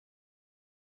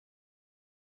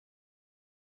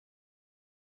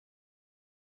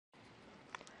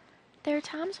There are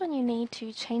times when you need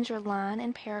to change your line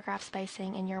and paragraph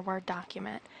spacing in your Word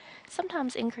document.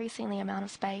 Sometimes increasing the amount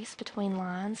of space between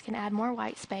lines can add more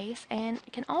white space and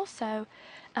can also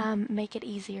make it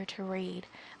easier to read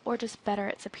or just better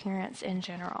its appearance in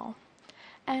general.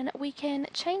 And we can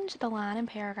change the line and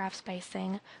paragraph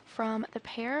spacing from the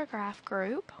paragraph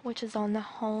group, which is on the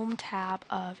Home tab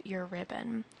of your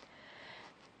ribbon.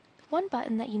 One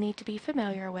button that you need to be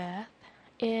familiar with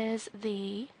is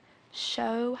the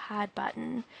Show Hide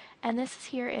button, and this is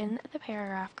here in the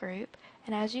paragraph group,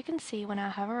 and as you can see when I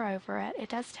hover over it, it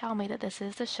does tell me that this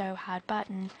is the Show Hide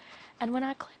button, and when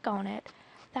I click on it,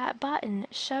 that button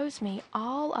shows me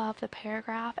all of the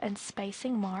paragraph and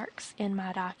spacing marks in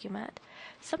my document.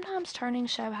 Sometimes turning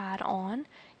Show Hide on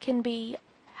can be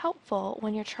helpful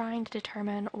when you're trying to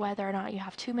determine whether or not you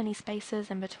have too many spaces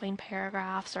in between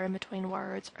paragraphs or in between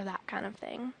words or that kind of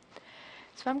thing.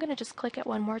 So I'm going to just click it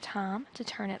one more time to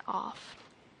turn it off.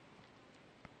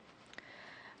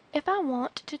 If I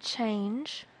want to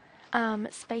change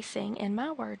spacing in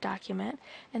my Word document,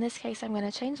 in this case I'm going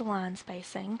to change line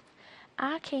spacing,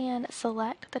 I can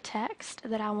select the text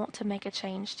that I want to make a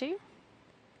change to.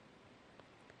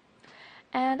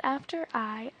 And after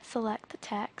I select the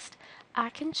text, I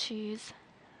can choose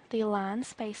the line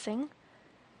spacing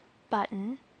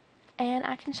button and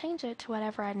I can change it to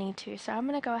whatever I need to. So I'm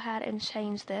going to go ahead and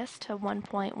change this to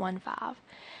 1.15.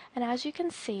 And as you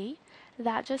can see,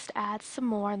 that just adds some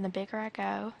more, and the bigger I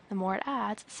go, the more it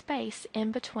adds space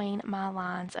in between my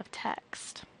lines of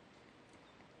text.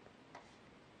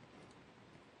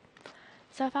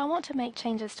 So if I want to make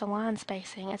changes to line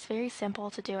spacing, it's very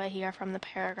simple to do it here from the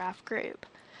paragraph group.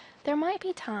 There might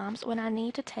be times when I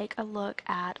need to take a look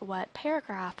at what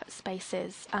paragraph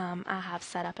spaces I have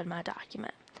set up in my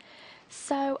document.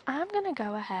 So I'm going to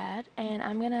go ahead and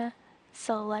I'm going to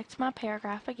select my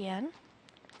paragraph again,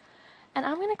 and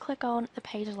I'm going to click on the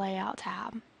Page Layout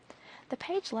tab. The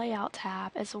Page Layout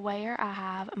tab is where I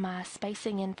have my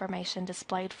spacing information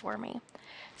displayed for me.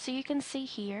 So you can see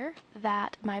here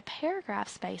that my paragraph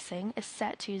spacing is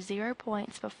set to 0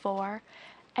 points before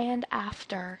and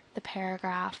after the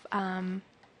paragraph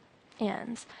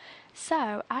ends.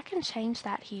 So I can change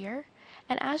that here,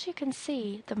 and as you can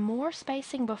see, the more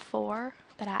spacing before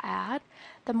that I add,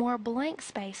 the more blank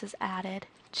space is added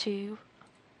to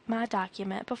my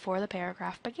document before the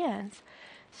paragraph begins.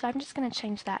 So I'm just going to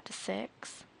change that to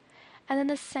 6. And then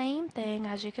the same thing,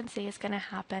 as you can see, is going to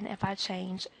happen if I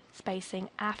change spacing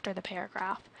after the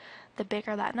paragraph. The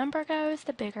bigger that number goes,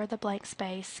 the bigger the blank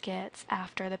space gets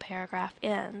after the paragraph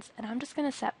ends. And I'm just going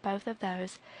to set both of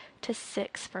those to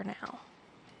 6 for now.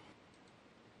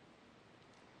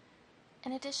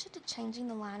 In addition to changing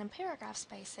the line and paragraph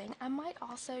spacing, I might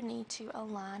also need to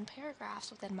align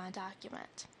paragraphs within my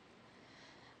document.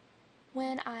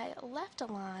 When I left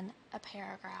align a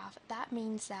paragraph, that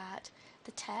means that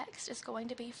the text is going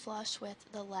to be flush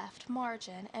with the left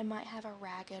margin and might have a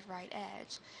ragged right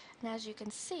edge. And as you can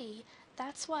see,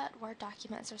 that's what Word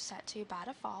documents are set to by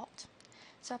default.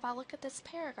 So if I look at this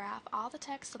paragraph, all the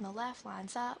text on the left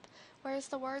lines up, whereas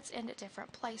the words end at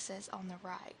different places on the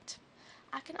right.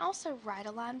 I can also right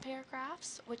align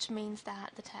paragraphs, which means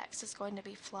that the text is going to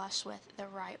be flush with the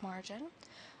right margin.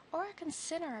 Or I can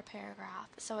center a paragraph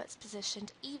so it's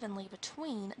positioned evenly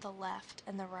between the left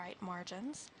and the right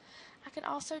margins. I can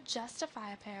also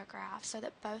justify a paragraph so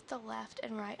that both the left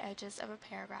and right edges of a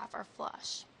paragraph are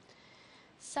flush.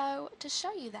 So to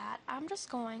show you that, I'm just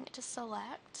going to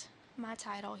select my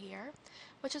title here,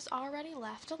 which is already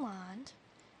left aligned,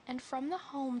 and from the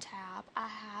Home tab I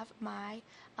have my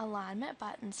alignment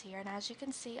buttons here, and as you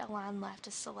can see, Align Left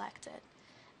is selected.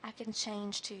 I can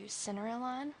change to center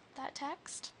align that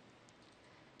text,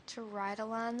 to right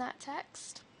align that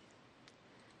text,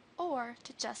 or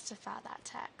to justify that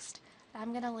text.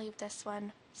 I'm going to leave this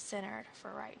one centered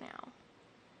for right now.